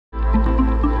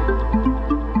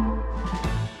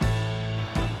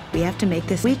We have to make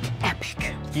this week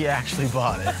epic. He actually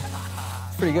bought it.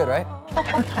 Pretty good, right?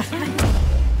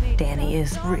 Danny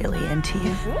is really into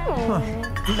you.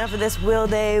 Enough of this will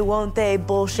they, won't they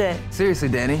bullshit. Seriously,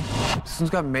 Danny, this one's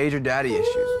got major daddy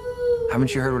issues.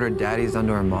 Haven't you heard what her daddy's done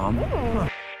to her mom? I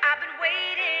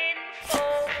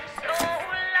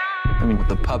mean, what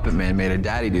the Puppetman made her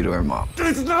daddy do to her mom.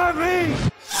 It's not me!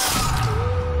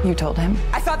 You told him?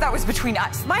 I thought that was between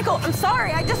us. Michael, I'm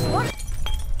sorry, I just want...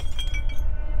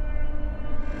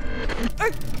 I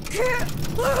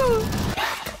can't lose!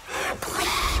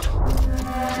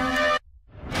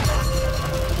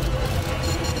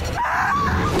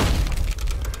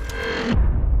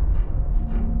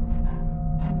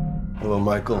 Hello,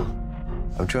 Michael.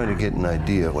 I'm trying to get an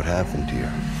idea of what happened to you.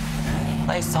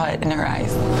 I saw it in her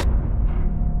eyes.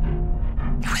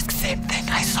 It was the same thing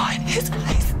I saw in his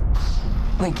eyes.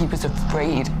 Like he was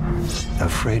afraid.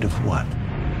 Afraid of what?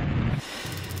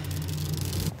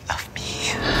 Of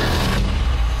me.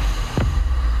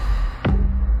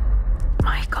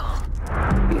 Michael,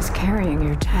 he's carrying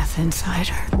your death inside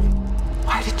her.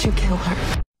 Why did you kill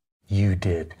her? You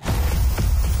did.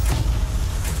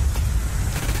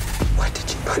 What did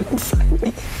you put inside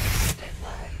me?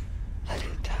 Let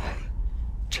it die.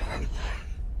 Charlie.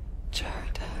 Charlie.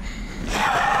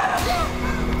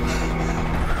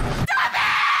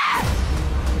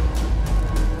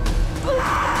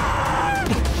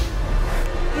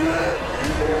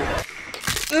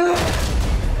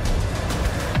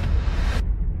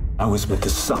 I was meant to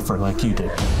suffer like you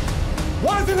did.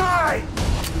 Wasn't I?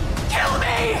 Kill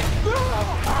me! Who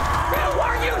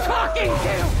are you talking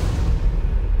to?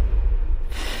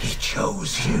 He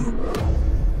chose you.